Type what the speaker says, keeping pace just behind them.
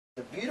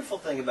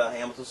wonderful thing about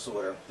Hamilton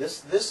sorter,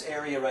 this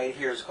area right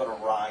here is called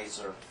a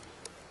riser.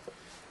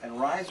 And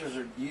risers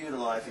are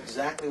utilized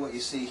exactly what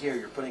you see here.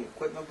 You're putting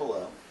equipment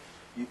below.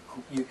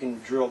 You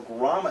can drill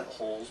grommet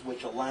holes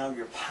which allow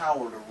your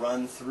power to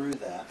run through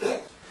that.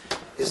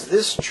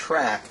 This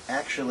track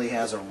actually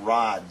has a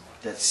rod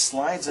that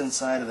slides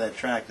inside of that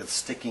track that's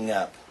sticking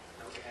up.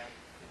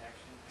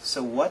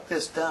 So what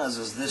this does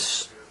is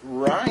this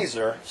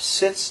riser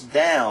sits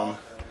down,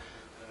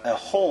 a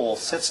hole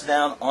sits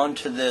down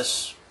onto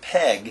this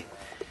peg,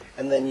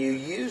 and then you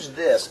use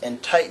this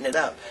and tighten it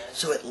up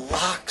so it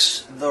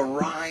locks the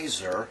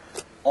riser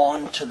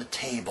onto the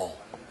table.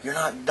 You're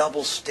not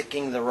double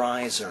sticking the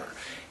riser.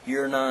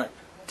 You're not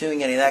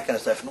doing any of that kind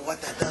of stuff. And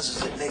what that does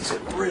is it makes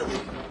it really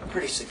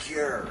pretty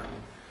secure.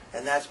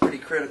 And that's pretty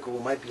critical.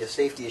 It might be a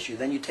safety issue.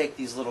 Then you take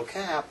these little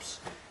caps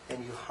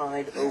and you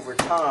hide over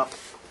top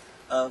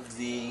of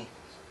the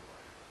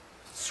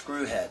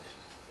screw head.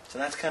 So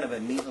that's kind of a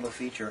neat little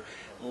feature.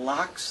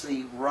 Locks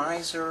the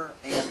riser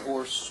and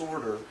or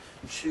sorter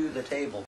to the table.